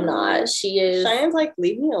one, and I'm not. She is. Cheyenne's like,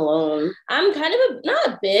 leave me alone. I'm kind of not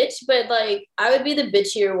a bitch, but like I would be the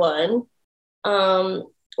bitchier one.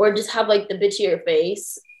 Or just have like the bitchier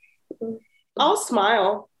face. I'll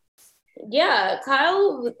smile. Yeah,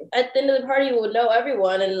 Kyle at the end of the party will know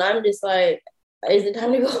everyone, and I'm just like, is it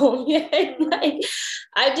time to go home yet? Like,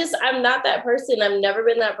 I'm not that person. I've never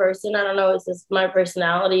been that person. I don't know. It's just my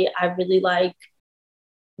personality. I really like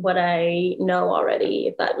what I know already,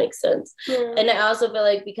 if that makes sense. Yeah. And I also feel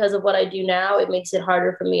like because of what I do now, it makes it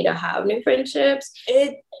harder for me to have new friendships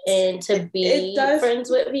and to be friends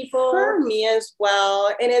with people. For me as well.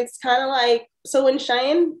 And it's kind of like, so when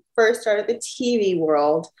Cheyenne first started the TV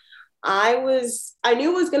world, I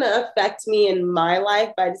knew it was going to affect me in my life,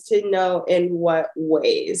 but I just didn't know in what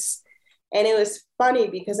ways. And it was funny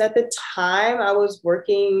because at the time I was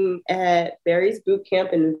working at Barry's Boot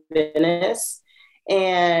Camp in Venice.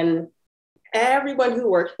 And everyone who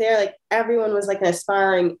worked there, like everyone was like an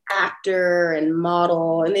aspiring actor and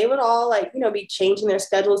model. And they would all like, be changing their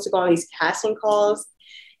schedules to go on these casting calls.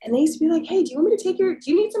 And they used to be like, hey, do you want me to do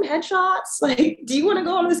you need some headshots? Like, do you want to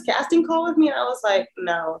go on this casting call with me? And I was like,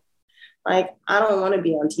 no, like, I don't want to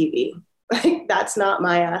be on TV. Like, that's not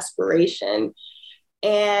my aspiration.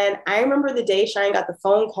 And I remember the day Cheyenne got the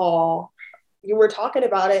phone call, you were talking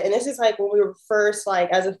about it. And this is like when we were first, like,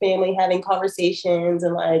 as a family having conversations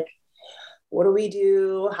and like, what do we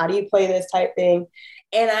do? How do you play this type thing?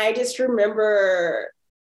 And I just remember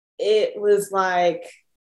it was like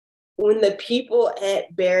when the people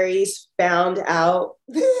at Barry's found out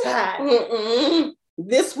that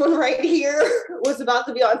this one right here was about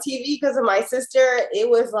to be on TV because of my sister, it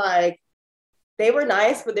was like, they were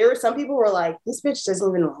nice, but there were some people who were like, this bitch doesn't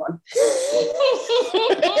even want.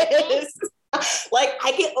 Like,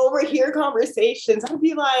 I could overhear conversations. I'd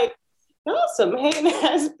be like, y'all some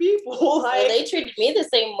hating-ass people. Like, well, they treated me the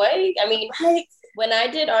same way. I mean, when I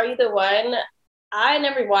did Are You the One, I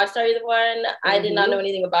never watched Are You the One. I did not know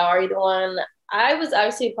anything about Are You the One. I was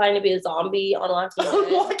actually planning to be a zombie on Walking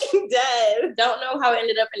Dead. Walking Dead. Don't know how it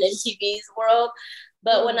ended up in MTV's world.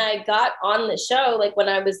 But when I got on the show, like when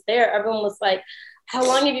I was there, everyone was like, how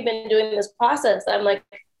long have you been doing this process? I'm like,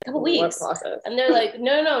 a couple weeks. What process? And they're like,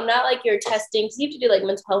 no, not like your testing. Because you have to do like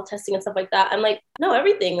mental health testing and stuff like that. I'm like, no,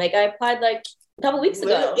 everything. Like I applied like a couple weeks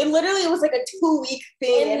ago. It literally was like a 2-week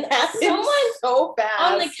thing. And someone so fast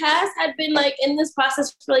on the cast had been like in this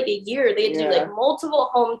process for like a year. They had to do like multiple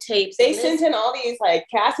home tapes. They sent in all these like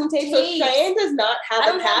casting tapes. So Cheyenne does not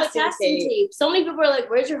have a casting tape. So many people are like,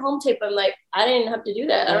 where's your home tape? I'm like, I didn't have to do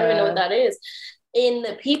that. I don't even know what that is. And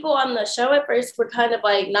the people on the show at first were kind of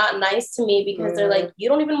like not nice to me because they're like, you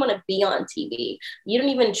don't even want to be on TV. You don't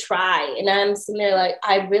even try. And I'm sitting there like,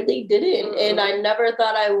 I really didn't. And I never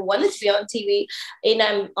thought I wanted to be on TV. And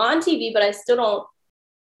I'm on TV, but I still don't.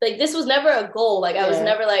 Like, this was never a goal. Like, I was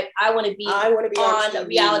never like, I want to be on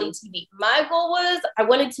reality TV. My goal was I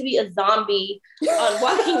wanted to be a zombie on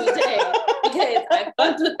Walking Dead because I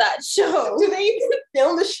fucked with that show. Do they even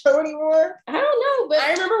film the show anymore? I don't know, but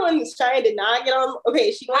I remember when Cheyenne did not get on.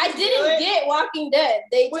 Okay, I didn't get Walking Dead.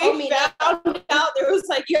 They told me found out there was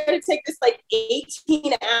like, you had to take this like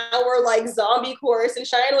 18-hour like zombie course, and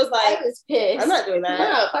Cheyenne was like, I was pissed. I'm not doing that.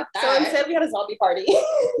 No, fuck that. So instead we had a zombie party.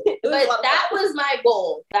 But that was my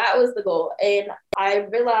goal. That was the goal. And I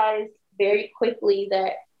realized very quickly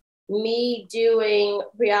that me doing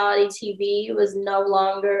reality TV was no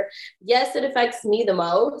longer, yes, it affects me the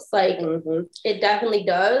most. Like, it definitely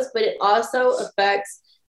does, but it also affects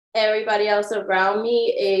everybody else around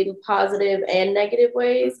me in positive and negative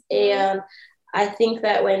ways. And I think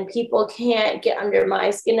that when people can't get under my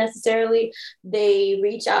skin necessarily, they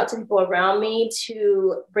reach out to people around me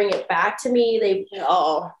to bring it back to me.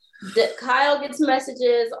 Kyle gets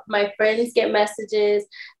messages, my friends get messages,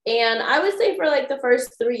 and I would say for like the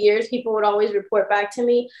first 3 years, people would always report back to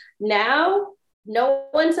me. Now, no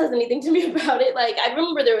one says anything to me about it. Like, I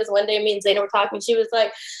remember there was one day me and Zaina were talking, she was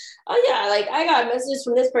like, oh yeah, like I got messages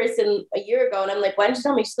from this person a year ago, and I'm like, why didn't you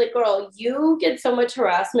tell me? She's like, girl, you get so much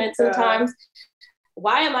harassment sometimes.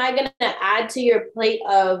 Why am I going to add to your plate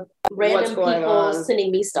of random people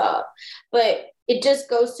sending me stuff? But it just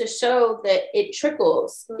goes to show that it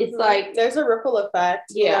trickles. It's like there's a ripple effect.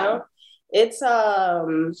 Yeah. You know? It's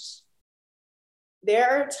there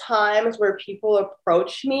are times where people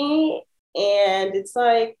approach me and it's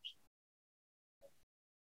like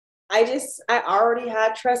I already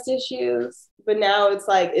had trust issues, but now it's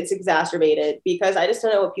like it's exacerbated because I just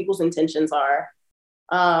don't know what people's intentions are.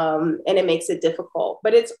 And it makes it difficult.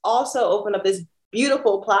 But it's also opened up this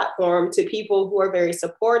beautiful platform to people who are very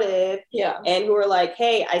supportive and who are like,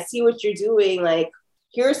 hey, I see what you're doing. Like,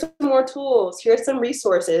 here's some more tools. Here's some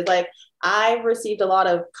resources. Like, I've received a lot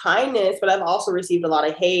of kindness, but I've also received a lot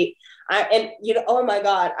of hate. Oh my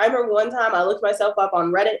God. I remember one time I looked myself up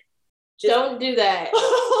on Reddit. Don't do that.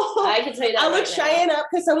 I can tell you that. I looked Cheyenne up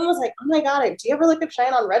because someone was like, oh my God, do you ever look up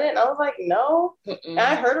Cheyenne on Reddit? And I was like, no. And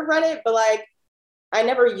I heard of Reddit, but like, I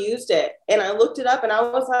never used it. And I looked it up and I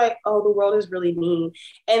was like, oh, the world is really mean.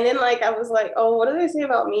 And then like, I was like, oh, what do they say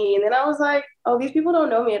about me? And then I was like, oh, these people don't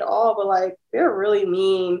know me at all, but like, they're really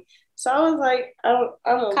mean. So I was like, I'm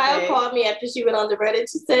okay. Kyle called me after she went on the Reddit.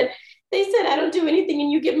 She said, they said, I don't do anything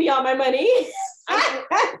and you give me all my money.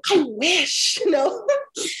 I wish. No.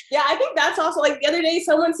 Yeah, I think that's also like the other day,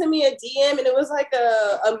 someone sent me a DM and it was like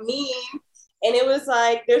a meme. And it was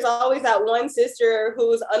like, there's always that one sister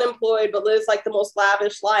who's unemployed, but lives like the most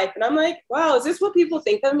lavish life. And I'm like, wow, is this what people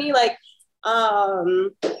think of me? Like,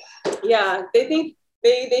 yeah, they think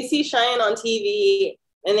they see Cheyenne on TV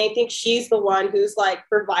and they think she's the one who's like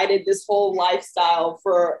provided this whole lifestyle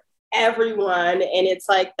for everyone. And it's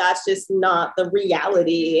like, that's just not the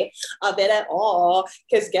reality of it at all.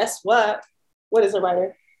 Because guess what? What is a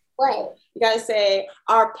writer? What? You guys say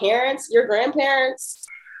our parents, your grandparents,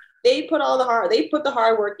 they put the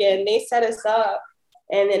hard work in, they set us up.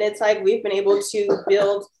 And then it's like, we've been able to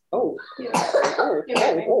build, back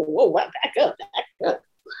up.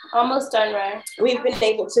 Almost done, right? We've been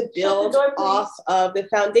able to build off of the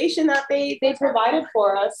foundation that they provided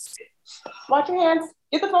for us. Watch your hands.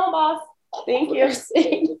 Get the phone, boss. Thank you. Shut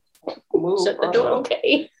the door,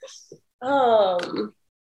 okay.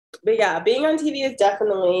 But yeah, being on TV is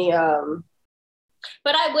definitely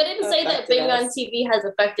but I wouldn't say that being on TV has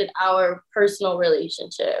affected our personal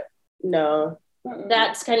relationship. No.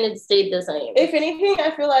 That's kind of stayed the same. If anything,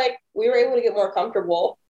 I feel like we were able to get more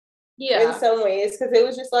comfortable. Yeah. In some ways, because it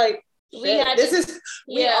was just like, we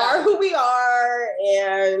are who we are,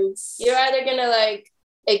 and you're either gonna like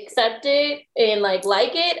accept it and like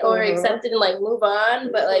it or accept it and like move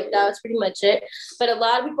on, but like that was pretty much it. But a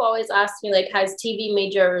lot of people always ask me like, has TV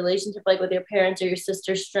made your relationship like with your parents or your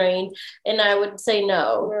sister strained? And I would say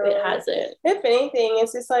no, it hasn't. If anything,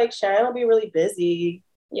 it's just like Cheyenne will be really busy.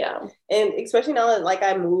 Yeah. And especially now that like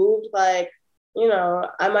I moved, like, you know,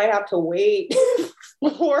 I might have to wait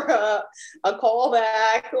for a call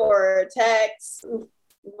back or a text,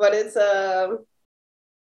 but it's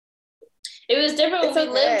it was different when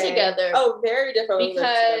we lived together. Oh, very different.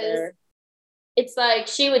 Because it's like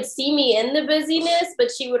she would see me in the busyness,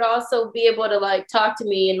 but she would also be able to like talk to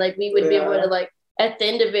me, and like we would be able to like at the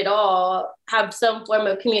end of it all have some form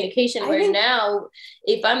of communication. Now,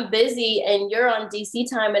 if I'm busy and you're on DC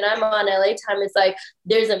time and I'm on LA time, it's like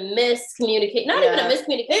there's a miscommunication. Not even a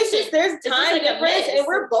miscommunication. It's just there's time difference, and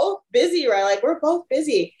we're both busy, right? Like we're both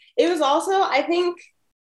busy. It was also, I think,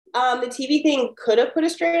 the TV thing could have put a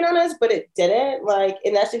strain on us, but it didn't. Like,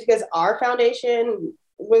 and that's just because our foundation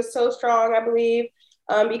was so strong, I believe.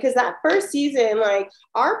 Because that first season, like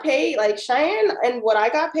our pay, like Cheyenne and what I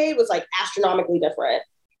got paid was like astronomically different.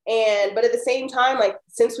 But at the same time, like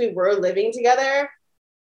since we were living together,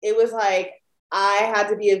 it was like I had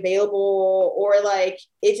to be available, or like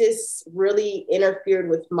it just really interfered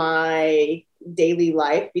with my daily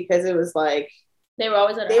life because it was like they were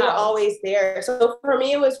always were always there. So for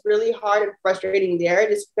me, it was really hard and frustrating there,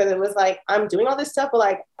 just because it was like I'm doing all this stuff, but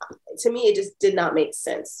like to me, it just did not make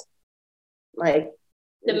sense. Like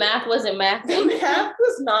the math wasn't mathing. The math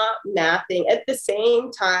was not mathing. At the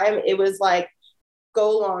same time, it was like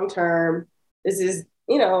go long term. This is,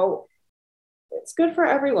 you know, it's good for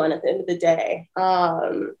everyone at the end of the day.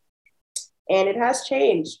 And it has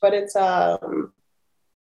changed, but it's yeah,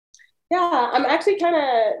 I'm actually kind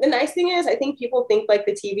of, the nice thing is I think people think like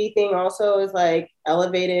the TV thing also is like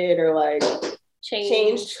elevated or like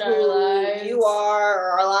changed who you are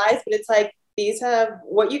or our lives, but it's like these have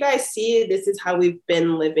what you guys see, this is how we've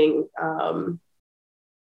been living our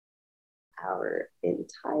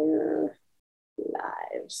entire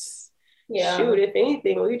lives. Yeah. Shoot, if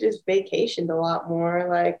anything, we just vacationed a lot more.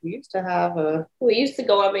 Like we used to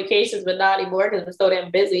go on vacations, but not anymore because we're so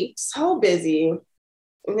damn busy. So busy.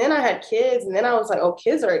 And then I had kids, and then I was like, oh,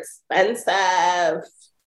 kids are expensive.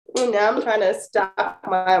 And now I'm trying to stock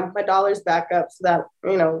my dollars back up so that,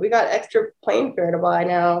 you know, we got extra plane fare to buy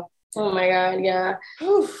now. Oh my God, yeah.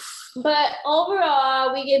 But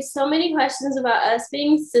overall, we get so many questions about us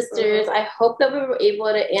being sisters. I hope that we were able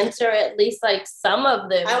to answer at least like some of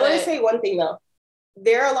them. I want to say one thing though.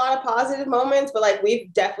 There are a lot of positive moments, but like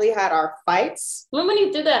we've definitely had our fights. Remember when you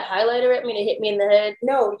threw that highlighter at me and it hit me in the head?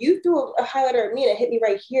 No, you threw a highlighter at me and it hit me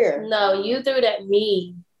right here. No, you threw it at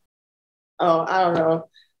me. Oh, I don't know.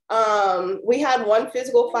 We had one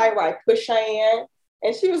physical fight where I pushed Cheyenne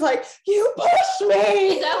And she was like, "You pushed me."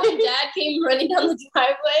 Is that when Dad came running down the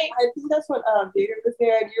driveway? I think that's when Peter was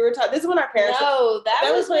there. And you were talking. This is when our parents. No,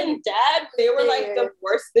 that was when Dad. They were like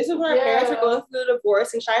divorced. This is when our parents were going through the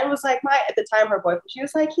divorce, and Cheyenne was like, at the time, her boyfriend. She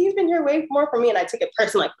was like, "He's been here way more for me," and I took it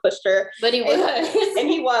personally, like pushed her. But he was, and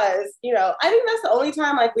he was. You know, I think that's the only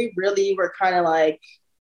time like we really were kind of like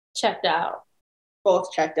checked out,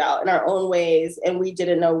 both checked out in our own ways, and we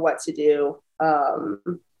didn't know what to do.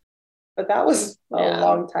 But that was a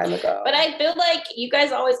long time ago. But I feel like you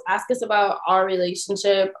guys always ask us about our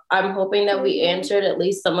relationship. I'm hoping that we answered at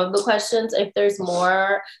least some of the questions. If there's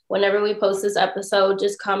more, whenever we post this episode,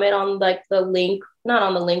 just comment on like the link, not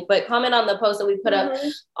on the link, but comment on the post that we put up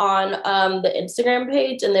on the Instagram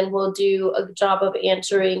page, and then we'll do a job of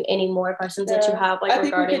answering any more questions that you have, like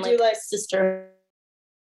regarding like sister.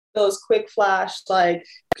 Those quick flash like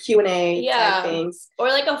Q&A type things, or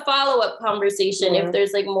like a follow-up conversation. If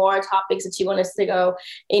there's like more topics that you want us to go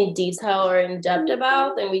in detail or in depth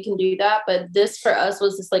about, then we can do that. But this for us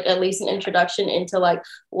was just like at least an introduction into like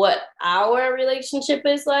what our relationship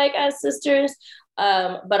is like as sisters.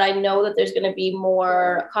 But I know that there's going to be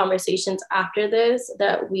more conversations after this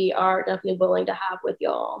that we are definitely willing to have with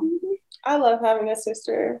y'all. I love having a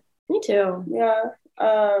sister. Me too. Yeah.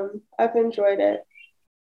 I've enjoyed it.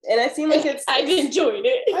 And I seem like I've enjoyed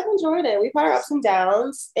it. I've enjoyed it. We've had our ups and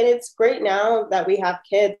downs, and it's great now that we have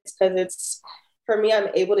kids, because it's, for me, I'm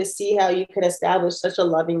able to see how you can establish such a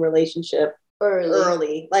loving relationship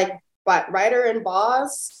early. Like, but Ryder and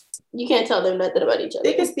Boz, you can't tell them nothing about each other.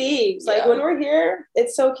 Thick as thieves. Like when we're here,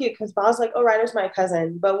 it's so cute because Boz like, "Oh, Ryder's my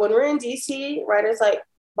cousin." But when we're in DC, Ryder's like,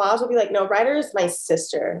 Boz will be like, "No, Ryder is my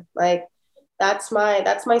sister. Like, that's my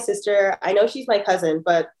sister. I know she's my cousin,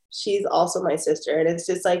 but she's also my sister." And it's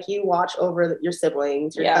just like, you watch over your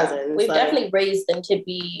siblings, your cousins. We've like, definitely raised them to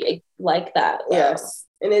be like that. Yes.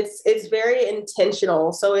 And it's very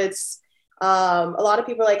intentional. So it's a lot of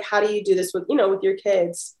people are like, how do you do this with your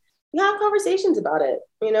kids? You have conversations about it.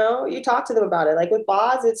 You talk to them about it. Like with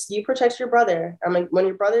Boz, it's you protect your brother. I mean, when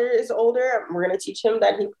your brother is older, we're going to teach him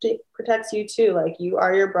that he protects you too. Like, you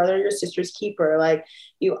are your brother, your sister's keeper. Like,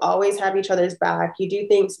 you always have each other's back. You do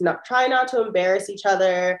things, try not to embarrass each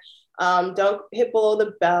other. Don't hit below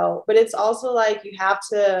the belt. But it's also like, you have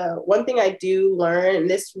to, one thing I do learn, and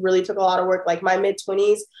this really took a lot of work, like my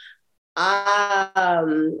mid-20s,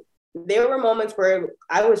 there were moments where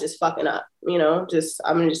I was just fucking up, I'm gonna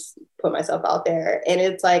just put myself out there. And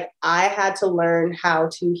it's like, I had to learn how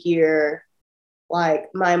to hear like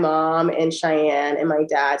my mom and Cheyenne and my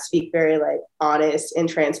dad speak very like honest and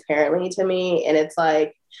transparently to me. And it's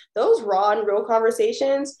like, those raw and real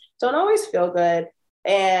conversations don't always feel good.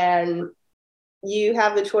 And you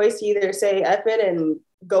have the choice to either say F it and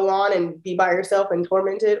go on and be by yourself and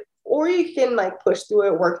tormented, or you can like push through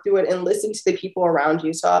it, work through it, and listen to the people around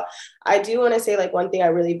you. So I do want to say, like, one thing I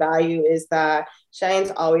really value is that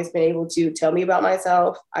Cheyenne's always been able to tell me about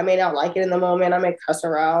myself. I may not like it in the moment. I may cuss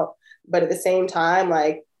her out, but at the same time,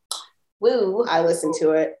 like, woo, I listen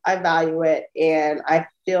to it. I value it. And I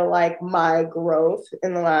feel like my growth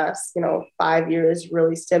in the last, 5 years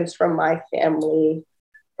really stems from my family,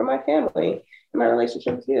 and my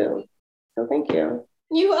relationship with you. So thank you.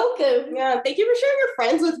 You're welcome. Yeah, thank you for sharing your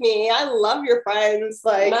friends with me. I love your friends.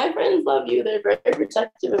 Like, my friends love you. They're very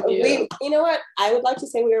protective of you. You know what? I would like to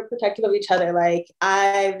say we are protective of each other. Like,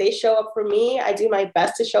 they show up for me. I do my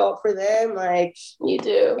best to show up for them. Like, you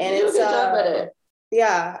do. And you it's do a good job at it.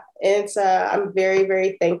 Yeah, it's I'm very,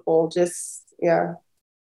 very thankful. I'm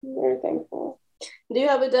very thankful. Do you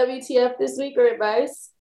have a WTF this week or advice?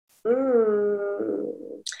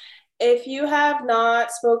 If you have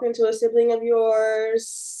not spoken to a sibling of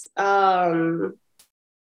yours, call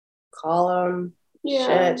them.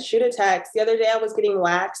 Yeah. Shoot a text. The other day I was getting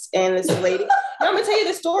waxed, and this lady. I'm gonna tell you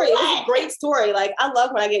the story. It was a great story. Like, I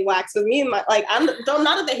love when I get waxed. With me and my, like, I'm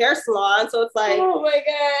not at the hair salon, so it's like, oh my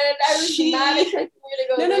god, I was not expecting you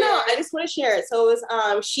to go. No. I just want to share it. So it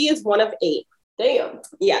was she is one of 8. Damn.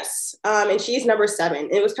 Yes. And she's number 7.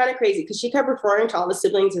 It was kind of crazy because she kept referring to all the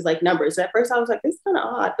siblings as like numbers. At first I was like, this is kind of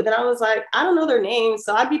odd. But then I was like, I don't know their names.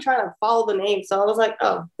 So I'd be trying to follow the names. So I was like,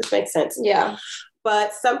 oh, this makes sense. Yeah.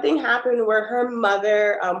 But something happened where her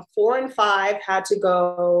mother, 4 and 5, had to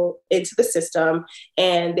go into the system,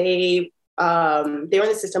 and they were in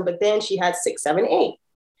the system, but then she had 6, 7, 8.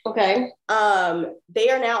 Okay. They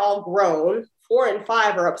are now all grown. 4 and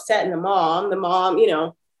 5 are upset in the mom,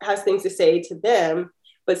 has things to say to them,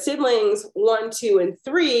 but siblings 1, 2, and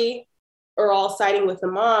 3 are all siding with the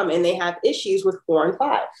mom, and they have issues with 4 and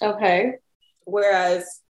 5. Okay.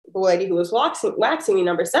 Whereas the lady who was waxing me,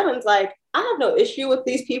 number 7's like, I have no issue with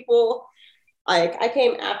these people. Like, I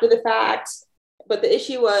came after the fact, But the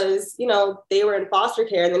issue was, you know, they were in foster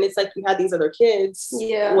care, and then it's like you had these other kids.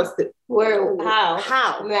 Yeah.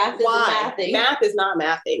 How? Math is mathing. Math is not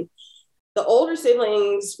mathing. The older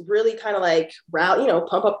siblings really kind of like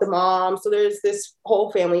pump up the mom. So there's this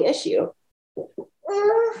whole family issue.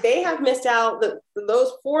 They have missed out.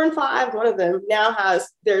 Those 4 and 5, one of them now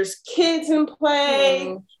there's kids in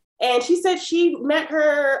play. And she said she met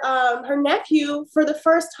her nephew for the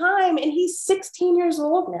first time, and he's 16 years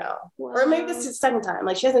old now. Wow. Or maybe this is the second time.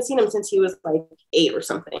 Like, she hasn't seen him since he was like 8 or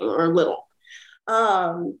something, or little.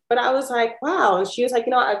 But I was like, wow. And she was like,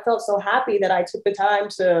 I felt so happy that I took the time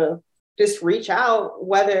to just reach out,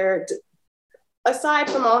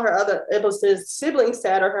 aside from all her other siblings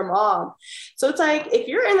said, or her mom. So it's like, if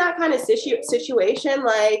you're in that kind of situation,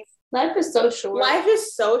 like, life is so short. Life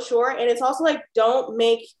is so short. And it's also like, don't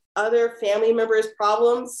make other family members'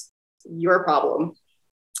 problems your problem.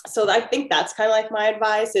 So I think that's kind of like my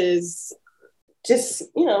advice is just,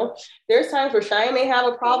 there's times where Cheyenne may have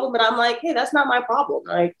a problem, but I'm like, hey, that's not my problem.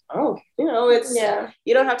 Like, it's,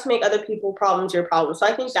 you don't have to make other people's problems your problem. So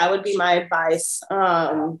I think that would be my advice.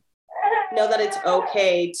 Know that it's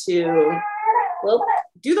okay to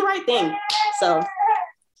do the right thing. So,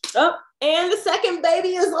 and the second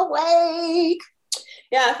baby is awake.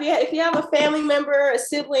 Yeah, if you have a family member, a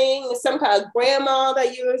sibling, some kind of grandma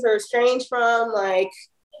that you are estranged from, like,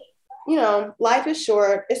 life is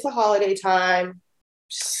short. It's the holiday time.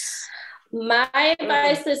 My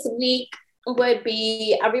advice this week would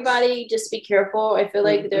be, everybody just be careful. I feel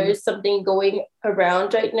like there's something going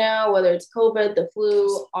around right now, whether it's COVID, the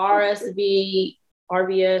flu, RSV,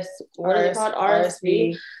 RBS, what is it called?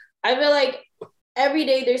 RSV. I feel like every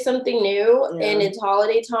day there's something new, and it's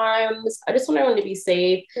holiday times. I just want everyone to be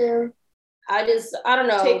safe. Yeah. I don't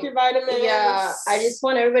know. Take your vitamins. Yeah. I just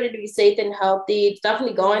want everybody to be safe and healthy. It's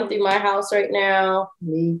definitely going through my house right now.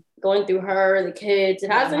 Me. Going through her, the kids.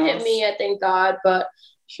 It hasn't hit me yet, thank God. But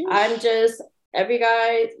I'm just,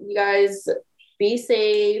 you guys be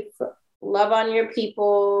safe. Love on your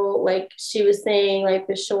people. Like she was saying, life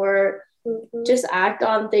is short. Just act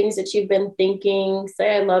on things that you've been thinking.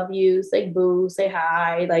 Say I love you. Say boo. Say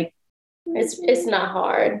hi. Like it's not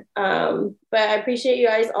hard. But I appreciate you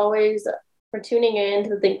guys always for tuning in to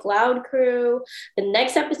the Think Loud crew. The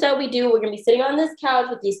next episode we're going to be sitting on this couch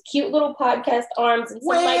with these cute little podcast arms and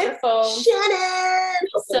some microphones. Shannon!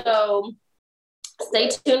 So stay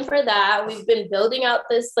tuned for that. We've been building out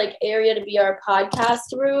this area to be our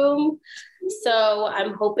podcast room. So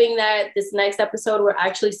I'm hoping that this next episode, we're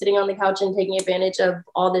actually sitting on the couch and taking advantage of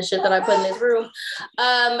all this shit that I put in this room.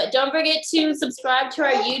 Don't forget to subscribe to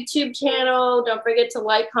our YouTube channel. Don't forget to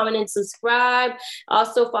like, comment, and subscribe.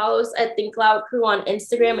 Also follow us at Think Loud Crew on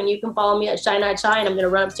Instagram, and you can follow me at Shy Not Shy, and I'm going to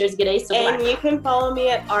run upstairs to get Ace. And you can follow me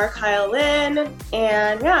at RKyleLynn.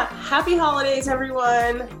 And happy holidays,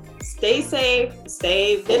 everyone. Stay safe,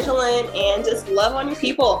 stay vigilant, and just love on your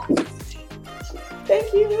people.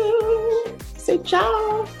 Thank you. Say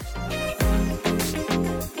ciao.